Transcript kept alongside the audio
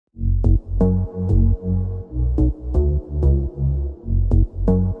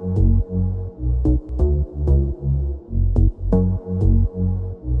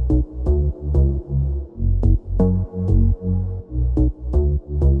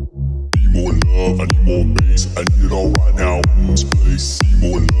love, I need more bass, I need it all right now in this place. Need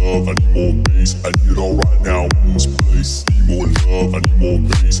more love, I need more bass, I need it all right now in this place. Need more love, I need more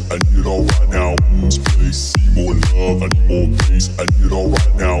bass, I need it all right now in this place. Need more love, I need more bass, I need it all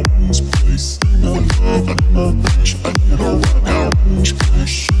right now in this place. Need more love, I need more bass, I need it all right now in this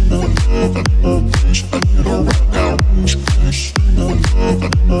place. Need more love, I need more bass, I need it all right now in this place. Need more love, I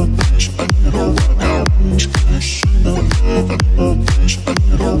need more bass, I need it all right now in this place. Need more love, I need more bass, I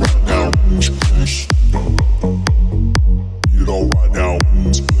need it all right now in this place. Need it all right now in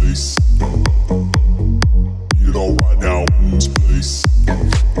this place. Need it all right now in this place.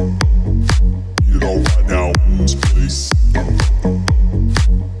 Need it all right now in this place.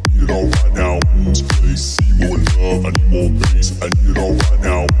 Need it all right now in this place. Need more love, I need more bass, I need it all right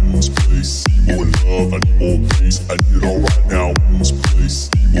now in this place. Need more love, I need more bass, I need it all right now in this place.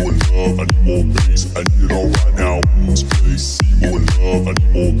 Need more love, I need more bass, I need it all right now in this place. Need more love, I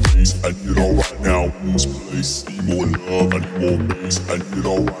need more bass, I need it all right now in this place. Need more love, I need more bass, I need it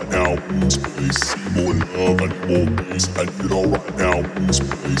all right now in this place. Need more love, I need more bass, I need it all right now in this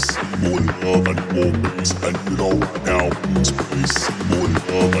place. Need more love, I need more bass, I need it all right now in this place. Need more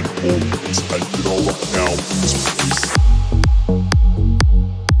love, I need more bass, I need it all right now in this place.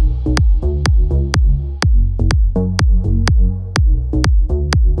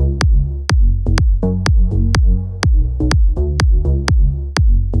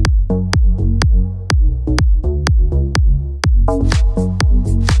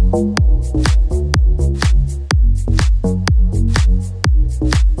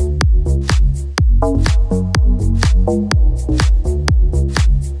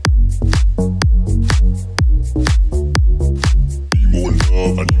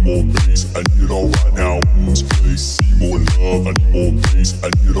 I need more bass, I need it all right now in this place. Need more love, I need more bass, I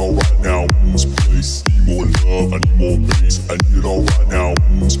need it all right now in this place. Need more love, I need more bass, I need it all right now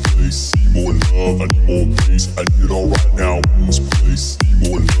in this place. Need more love, I need more bass, I need it all right now in this place. Need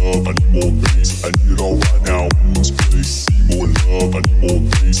more love, I need more bass, I need it all right now in this place. Need more love, I need more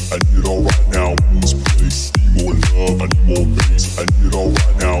bass, I need it all right now in this place. Need more love, I need more bass, I need it all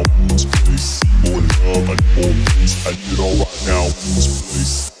right now in this place. Need more love, I need more bass, I need it all right now in this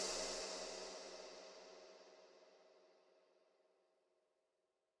place.